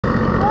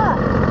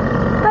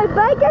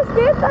bike just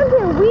did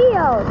something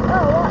weird.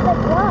 Oh,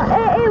 like what?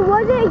 It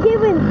wasn't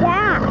giving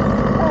gas.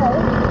 Oh.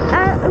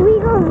 And we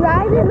go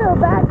right in the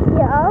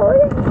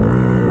backyard,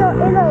 so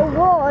in a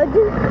wood.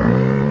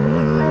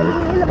 I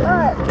mean,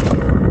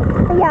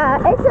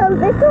 yeah, it's a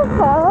little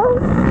fall.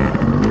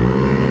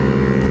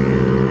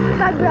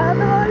 My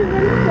brother was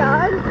in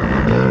front.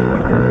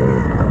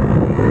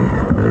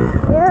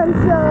 And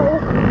so,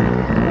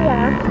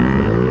 yeah.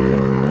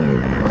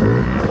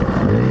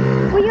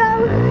 We go,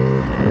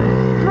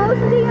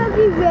 mostly of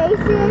the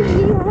races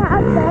we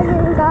have been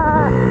in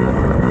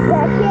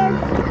second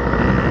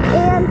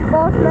and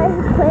fourth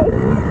place.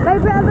 My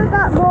brother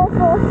got more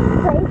fourth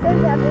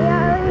places than me. I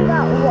only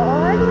got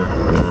one.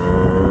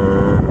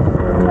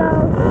 So,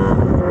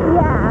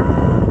 yeah.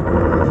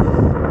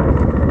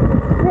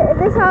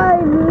 This is how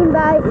I mean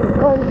by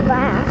going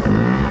fast.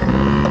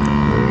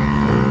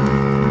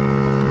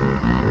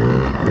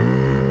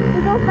 We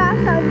go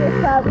fast on this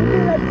club. We do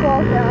like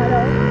 12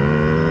 throttle.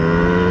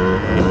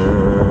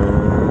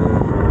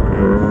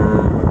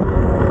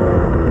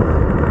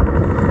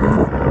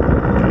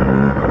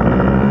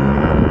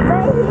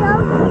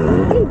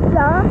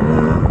 Jump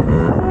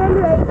and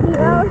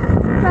radio.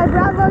 My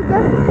brother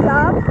just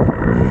jumped,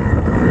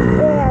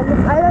 and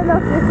I don't know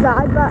if you saw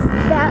it, but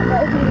that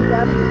way he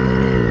jumped.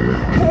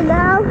 And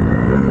now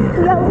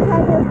we always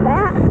headed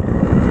back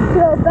to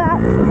a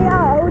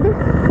backyard,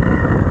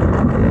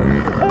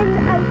 and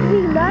we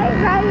might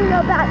ride in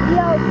the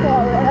backyard for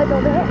a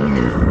little bit.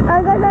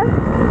 I'm gonna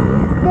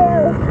do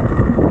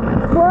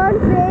one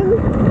thing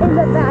in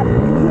the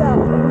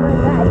backyard,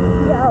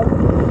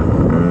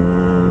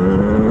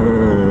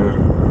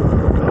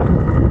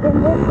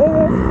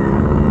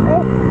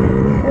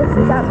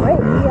 It's not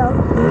right here.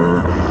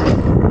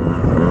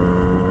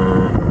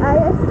 I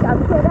just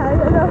jumped it. I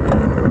don't know if you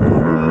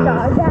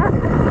saw that.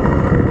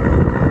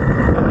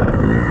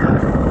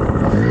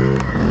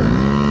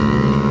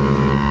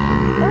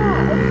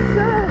 Yeah, it's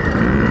good.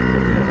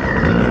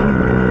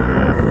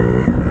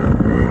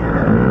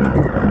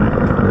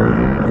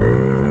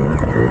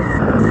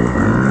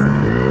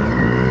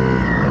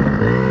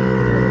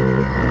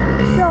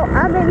 So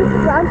I'm in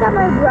front of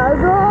my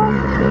brother.